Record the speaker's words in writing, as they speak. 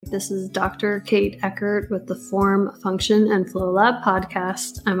This is Dr. Kate Eckert with the Form, Function, and Flow Lab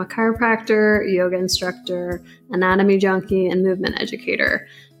podcast. I'm a chiropractor, yoga instructor, anatomy junkie, and movement educator.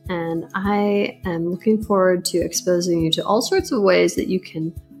 And I am looking forward to exposing you to all sorts of ways that you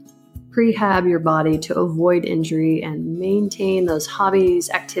can prehab your body to avoid injury and maintain those hobbies,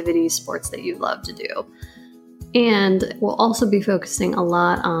 activities, sports that you love to do. And we'll also be focusing a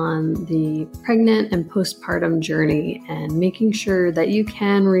lot on the pregnant and postpartum journey and making sure that you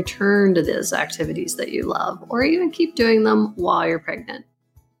can return to those activities that you love or even keep doing them while you're pregnant.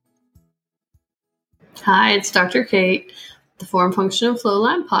 Hi, it's Dr. Kate, the Form, Function, and Flow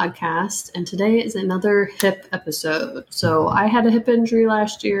Lab podcast, and today is another hip episode. So I had a hip injury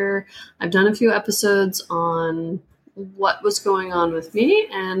last year. I've done a few episodes on what was going on with me,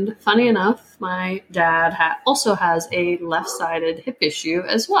 and funny enough, my dad also has a left-sided hip issue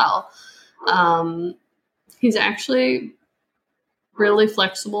as well. He's actually really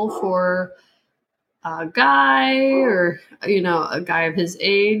flexible for a guy or, a guy of his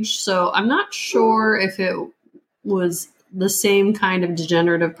age. So I'm not sure if it was the same kind of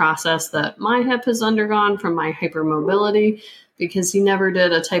degenerative process that my hip has undergone from my hypermobility, because he never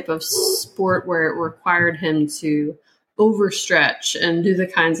did a type of sport where it required him to overstretch and do the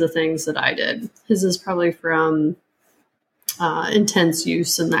kinds of things that I did. His is probably from intense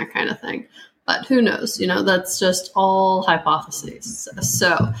use and that kind of thing. But who knows? That's just all hypotheses.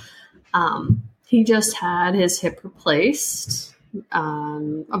 So he just had his hip replaced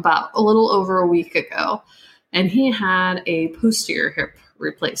about a little over a week ago. And he had a posterior hip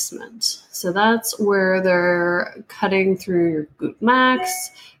replacement. So that's where they're cutting through your glute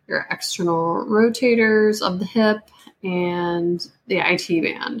max, your external rotators of the hip, and the IT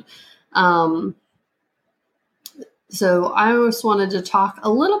band. So I just wanted to talk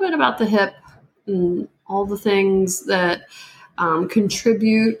a little bit about the hip and all the things that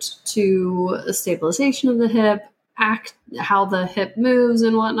contribute to the stabilization of the hip, how the hip moves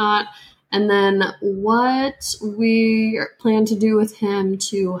and whatnot, and then what we plan to do with him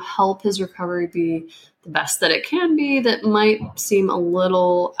to help his recovery be the best that it can be that might seem a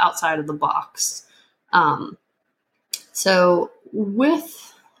little outside of the box. So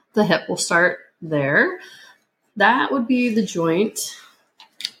with the hip, we'll start there. That would be the joint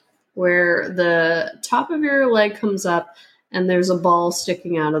where the top of your leg comes up and there's a ball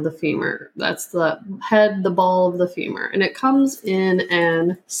sticking out of the femur. That's the head, the ball of the femur. And it comes in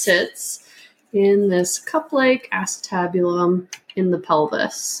and sits in this cup-like acetabulum in the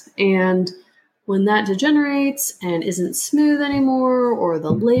pelvis. And when that degenerates and isn't smooth anymore, or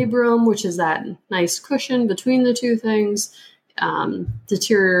the labrum, which is that nice cushion between the two things,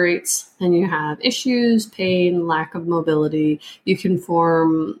 deteriorates, then you have issues, pain, lack of mobility. You can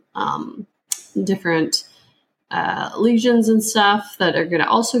form different lesions and stuff that are going to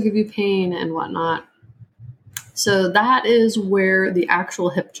also give you pain and whatnot. So that is where the actual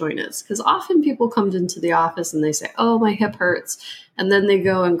hip joint is. Because often people come into the office and they say, oh, my hip hurts. And then they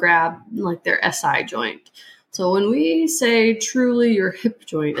go and grab like their SI joint. So when we say truly your hip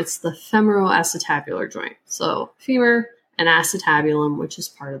joint, it's the femoroacetabular joint. So femur and acetabulum, which is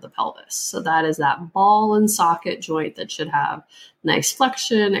part of the pelvis. So that is that ball and socket joint that should have nice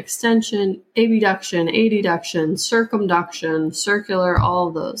flexion, extension, abduction, adduction, circumduction, circular, all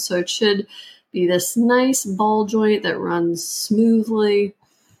of those. So it should be this nice ball joint that runs smoothly.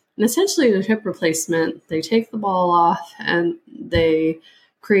 And essentially in a hip replacement, they take the ball off and they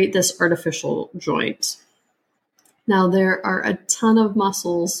create this artificial joint. Now there are a ton of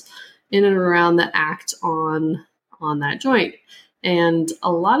muscles in and around that act on that joint. And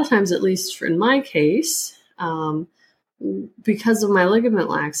a lot of times, at least in my case, because of my ligament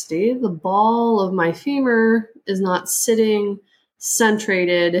laxity, the ball of my femur is not sitting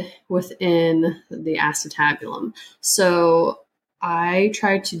centrated within the acetabulum. So I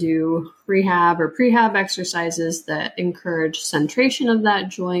try to do rehab or prehab exercises that encourage centration of that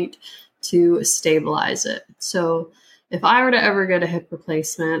joint to stabilize it. So if I were to ever get a hip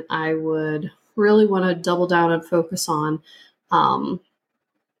replacement, I would really want to double down and focus on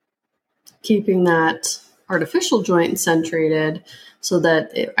keeping that artificial joint centrated so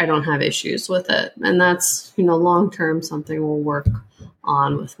that I don't have issues with it. And that's, long-term something we'll work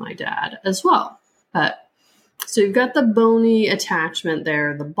on with my dad as well. But so you've got the bony attachment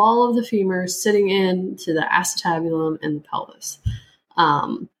there, the ball of the femur sitting into the acetabulum and the pelvis.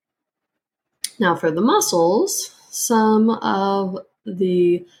 Now for the muscles, some of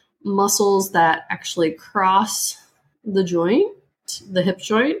the muscles that actually cross the joint, the hip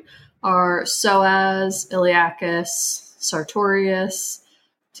joint, are psoas, iliacus, sartorius,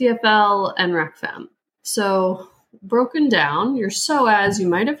 TFL, and rec fem. So broken down, your psoas, you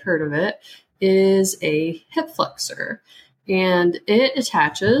might have heard of it, is a hip flexor, and it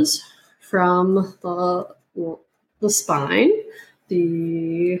attaches from the spine,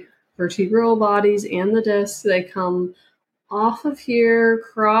 the vertebral bodies and the discs. They come off of here,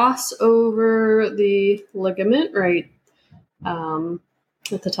 cross over the ligament right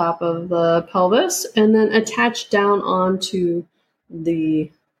at the top of the pelvis, and then attach down onto the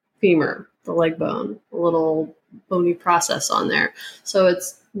femur, the leg bone, a little bony process on there. So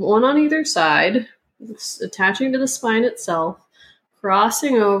it's one on either side, it's attaching to the spine itself,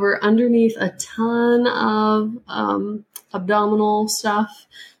 crossing over underneath a ton of abdominal stuff.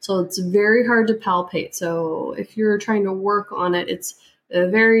 So it's very hard to palpate. So if you're trying to work on it, it's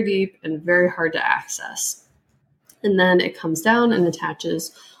very deep and very hard to access. And then it comes down and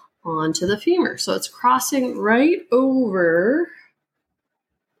attaches onto the femur. So it's crossing right over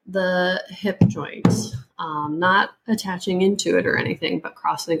the hip joint, not attaching into it or anything, but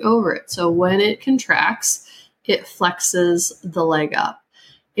crossing over it. So when it contracts, it flexes the leg up.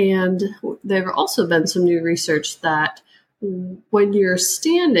 And there have also been some new research that when you're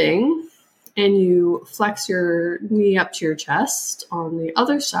standing and you flex your knee up to your chest on the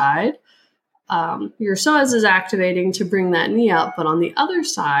other side, your psoas is activating to bring that knee up, but on the other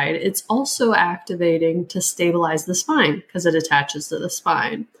side, it's also activating to stabilize the spine because it attaches to the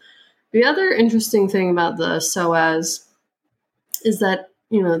spine. The other interesting thing about the psoas is that,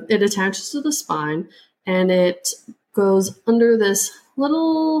 it attaches to the spine and it goes under this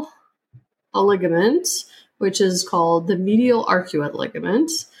little ligament, which is called the medial arcuate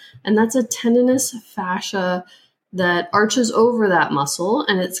ligament. And that's a tendinous fascia that arches over that muscle,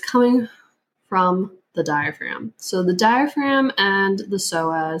 and it's coming from the diaphragm. So the diaphragm and the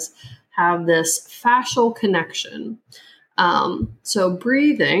psoas have this fascial connection. So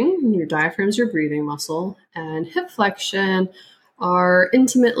breathing, your diaphragm's your breathing muscle, and hip flexion are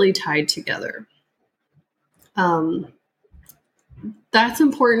intimately tied together. That's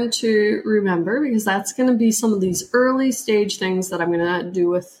important to remember because that's going to be some of these early stage things that I'm going to do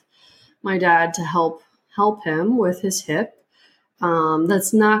with my dad to help him with his hip.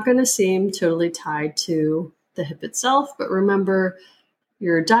 That's not going to seem totally tied to the hip itself, but remember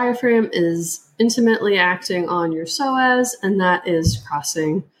your diaphragm is intimately acting on your psoas, and that is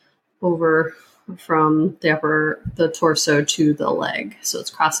crossing over from the torso to the leg. So it's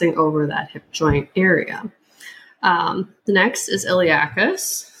crossing over that hip joint area. The next is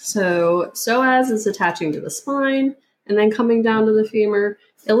iliacus. So psoas is attaching to the spine and then coming down to the femur.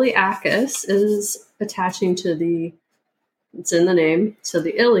 Iliacus is attaching to it's in the name, so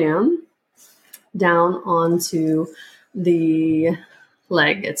the ilium down onto the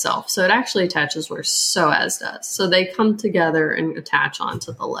leg itself. So it actually attaches where psoas does. So they come together and attach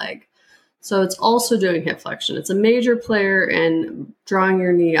onto the leg. So it's also doing hip flexion. It's a major player in drawing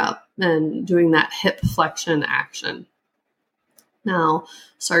your knee up and doing that hip flexion action. Now,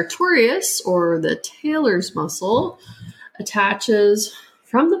 sartorius, or the tailor's muscle, attaches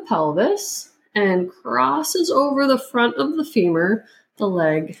from the pelvis and crosses over the front of the femur, the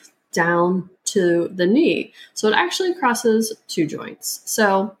leg, down to the knee. So it actually crosses two joints.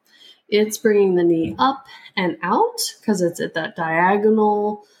 So it's bringing the knee up and out because it's at that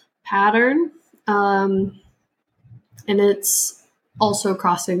diagonal pattern. And it's also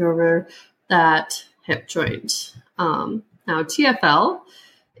crossing over that hip joint. Now TFL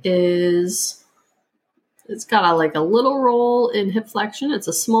it's got a little role in hip flexion. It's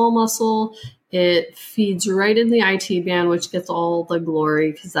a small muscle. It feeds right in the IT band, which gets all the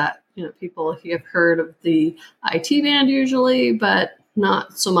glory because that, people have heard of the IT band usually, but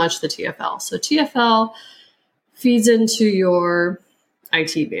not so much the TFL. So TFL feeds into your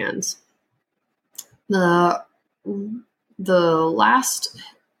IT bands. The last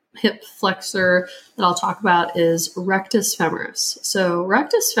hip flexor that I'll talk about is rectus femoris. So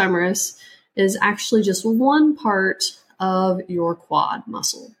rectus femoris is actually just one part of your quad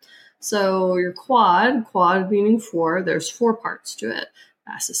muscle. So your quad meaning four, there's four parts to it.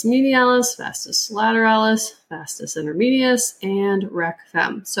 Vastus medialis, vastus lateralis, vastus intermedius, and rec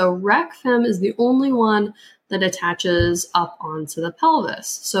fem. So rec fem is the only one that attaches up onto the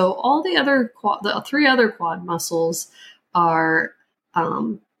pelvis. So all the three other quad muscles are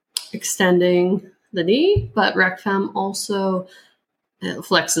extending the knee, but rec fem also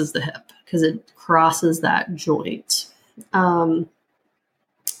flexes the hip because it crosses that joint.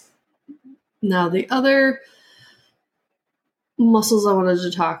 Now, the other muscles I wanted to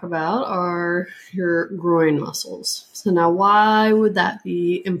talk about are your groin muscles. So now, why would that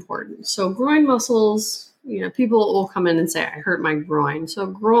be important? So groin muscles people will come in and say, I hurt my groin. So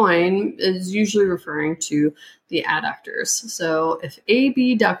groin is usually referring to the adductors. So if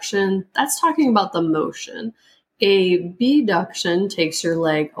abduction, that's talking about the motion. Abduction takes your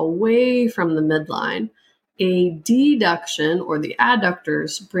leg away from the midline. Adduction, or the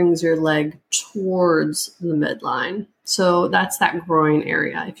adductors, brings your leg towards the midline. So that's that groin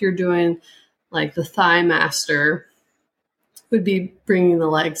area. If you're doing like the thigh master, would be bringing the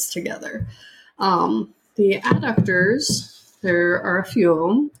legs together. The adductors, there are a few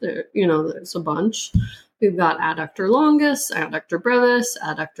of them. There's a bunch. We've got adductor longus, adductor brevis,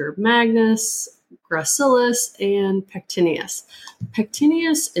 adductor magnus, gracilis, and pectineus.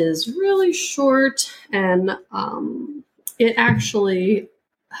 Pectineus is really short, and it actually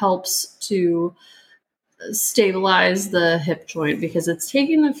helps to stabilize the hip joint because it's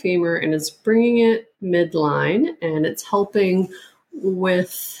taking the femur and it's bringing it midline, and it's helping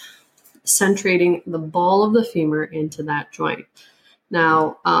with centrating the ball of the femur into that joint.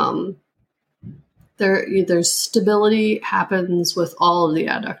 Now, there's stability happens with all of the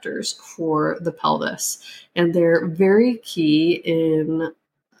adductors for the pelvis, and they're very key in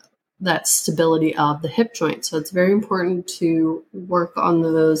that stability of the hip joint. So it's very important to work on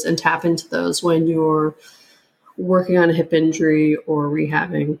those and tap into those when you're working on a hip injury or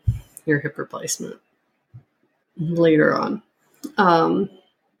rehabbing your hip replacement later on.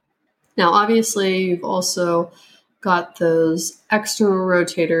 Now, obviously, you've also got those external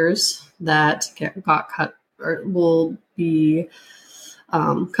rotators that got cut or will be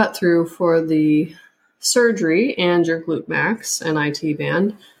cut through for the surgery, and your glute max and IT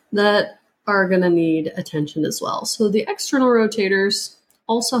band that are going to need attention as well. So the external rotators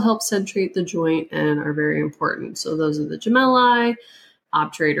also help centrate the joint and are very important. So those are the gemelli,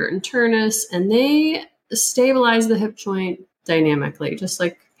 obturator internus, and they stabilize the hip joint dynamically, just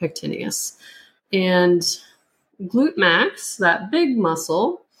like pectineus. And glute max, that big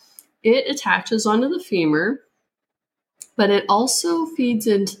muscle, it attaches onto the femur, but it also feeds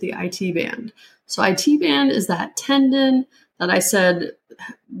into the IT band. So IT band is that tendon that I said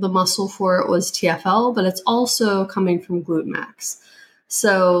the muscle for it was TFL, but it's also coming from glute max.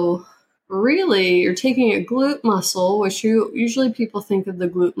 So really, you're taking a glute muscle, which usually people think of the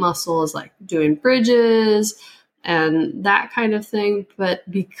glute muscle as like doing bridges and that kind of thing. But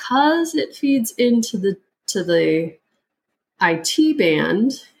because it feeds into the IT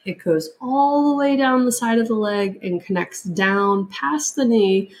band, it goes all the way down the side of the leg and connects down past the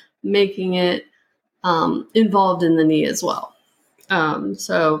knee, making it involved in the knee as well.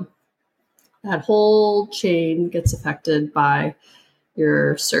 So that whole chain gets affected by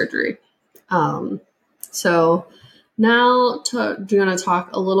your surgery. So now we're going to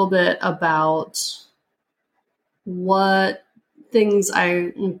talk a little bit about what things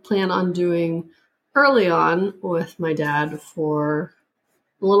I plan on doing early on with my dad for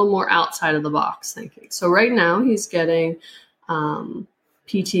a little more outside of the box thinking. So right now he's getting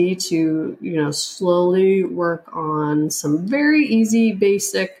PT to, slowly work on some very easy,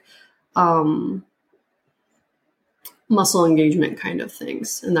 basic muscle engagement kind of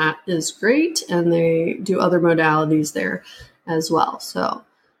things. And that is great. And they do other modalities there as well. So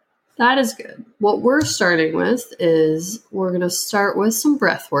that is good. What we're starting with is we're going to start with some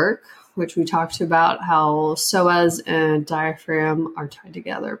breath work, which we talked about how psoas and diaphragm are tied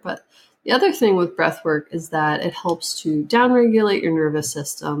together. But the other thing with breath work is that it helps to downregulate your nervous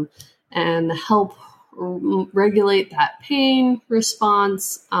system and help regulate that pain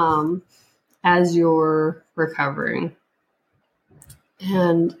response as you're recovering.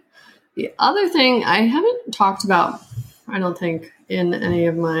 And the other thing I haven't talked about, I don't think, in any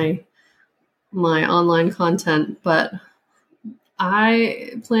of my online content, but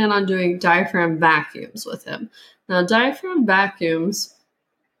I plan on doing diaphragm vacuums with him. Now, diaphragm vacuums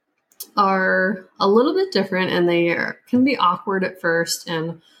are a little bit different, and they can be awkward at first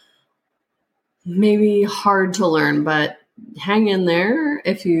and maybe hard to learn, but hang in there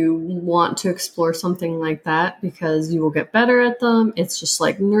if you want to explore something like that, because you will get better at them. It's just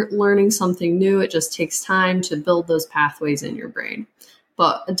like learning something new. It just takes time to build those pathways in your brain.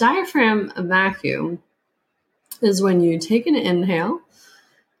 But a diaphragm vacuum is when you take an inhale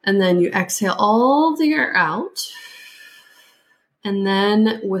and then you exhale all the air out. And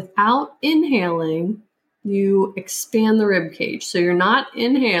then without inhaling, you expand the rib cage. So you're not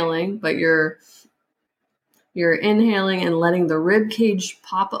inhaling, but you're inhaling and letting the rib cage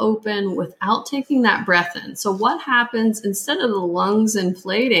pop open without taking that breath in. So what happens, instead of the lungs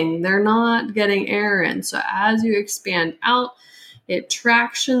inflating, they're not getting air in. So as you expand out, it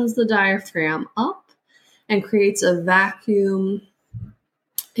tractions the diaphragm up and creates a vacuum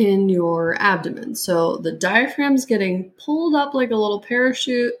in your abdomen. So the diaphragm's getting pulled up like a little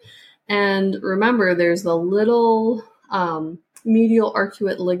parachute. And remember, there's the little medial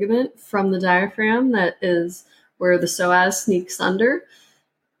arcuate ligament from the diaphragm that is where the psoas sneaks under.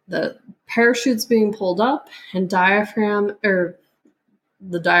 The parachute's being pulled up, and the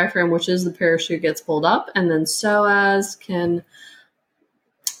diaphragm, which is the parachute, gets pulled up, and then psoas can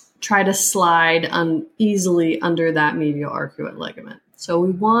try to slide easily under that medial arcuate ligament. So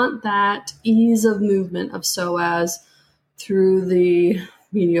we want that ease of movement of psoas through the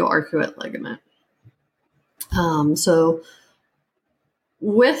medial arcuate ligament. So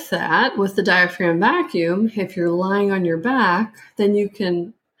with that, with the diaphragm vacuum, if you're lying on your back, then you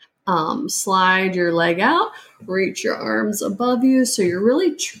can slide your leg out, reach your arms above you. So you're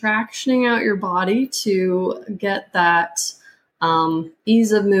really tractioning out your body to get that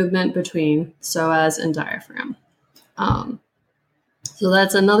ease of movement between psoas and diaphragm. So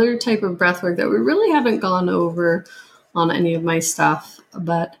that's another type of breath work that we really haven't gone over on any of my stuff,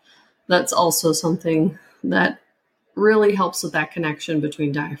 but that's also something that really helps with that connection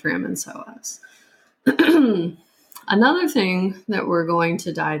between diaphragm and psoas. Another thing that we're going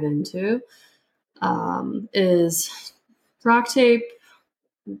to dive into is Rock Tape.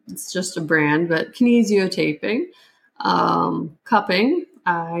 It's just a brand, but kinesiotaping. Cupping.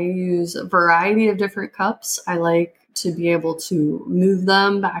 I use a variety of different cups. I like to be able to move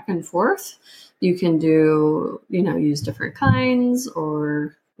them back and forth. You can use different kinds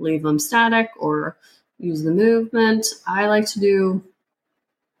or leave them static or use the movement. I like to do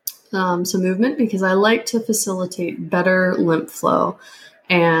some movement because I like to facilitate better lymph flow.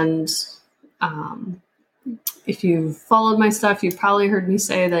 And if you've followed my stuff, you've probably heard me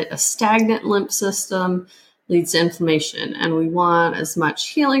say that a stagnant lymph system leads to inflammation, and we want as much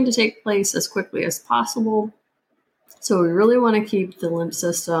healing to take place as quickly as possible. So we really want to keep the lymph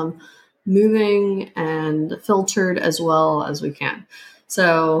system moving and filtered as well as we can.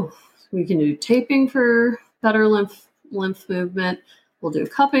 So we can do taping for better lymph movement. We'll do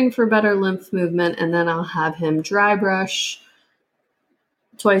cupping for better lymph movement, and then I'll have him dry brush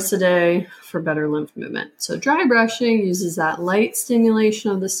twice a day for better lymph movement. So dry brushing uses that light stimulation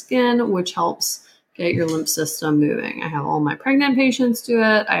of the skin, which helps get your lymph system moving. I have all my pregnant patients do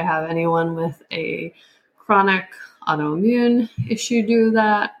it. I have anyone with a chronic autoimmune issue do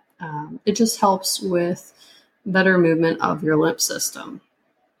that. It just helps with better movement of your lymph system.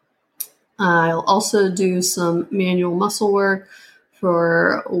 I'll also do some manual muscle work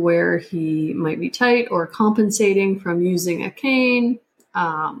for where he might be tight or compensating from using a cane.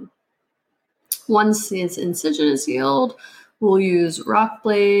 Once his incision is healed, we'll use rock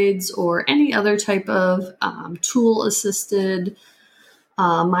blades or any other type of tool-assisted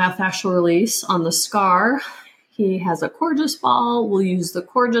myofascial release on the scar. He has a Coregeous ball. We'll use the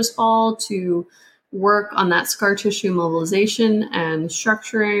Coregeous ball to work on that scar tissue mobilization and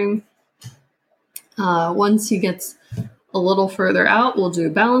structuring. Once he gets a little further out, we'll do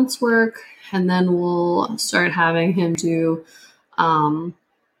balance work, and then we'll start having him do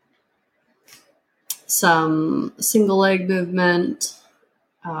some single leg movement,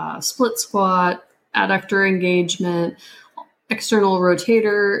 split squat, adductor engagement, external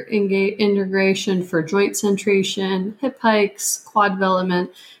rotator integration for joint centration, hip hikes, quad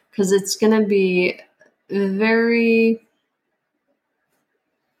development, because it's going to be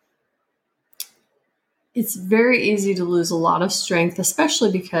it's very easy to lose a lot of strength,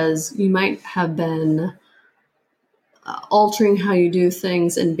 especially because you might have been altering how you do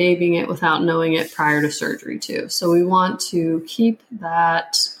things and babying it without knowing it prior to surgery too. So we want to keep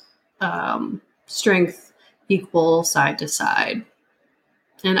that strength equal side to side.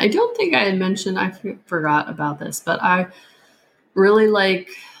 And I don't think I had mentioned, I forgot about this, but I really like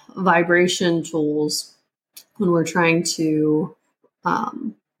vibration tools when we're trying to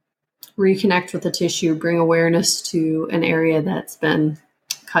reconnect with the tissue, bring awareness to an area that's been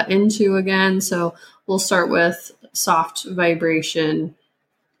cut into again. So we'll start with soft vibration,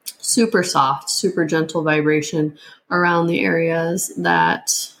 super soft, super gentle vibration around the areas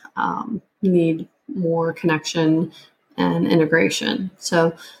that need more connection and integration.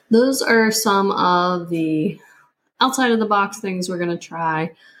 So those are some of the outside of the box things we're going to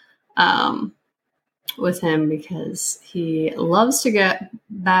try with him, because he loves to get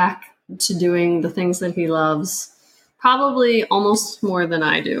back to doing the things that he loves, probably almost more than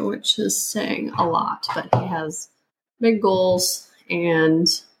I do, which is saying a lot, but he has big goals and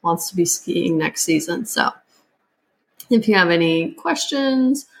wants to be skiing next season. So if you have any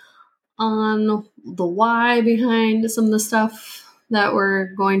questions on the why behind some of the stuff that we're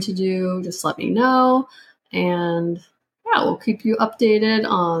going to do, just let me know. And yeah, we'll keep you updated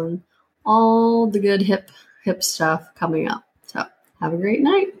on all the good hip stuff coming up. So have a great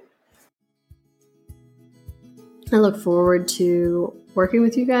night. I look forward to working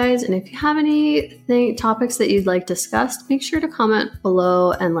with you guys. And if you have any topics that you'd like discussed, make sure to comment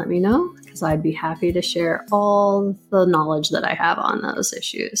below and let me know, because I'd be happy to share all the knowledge that I have on those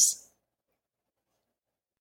issues.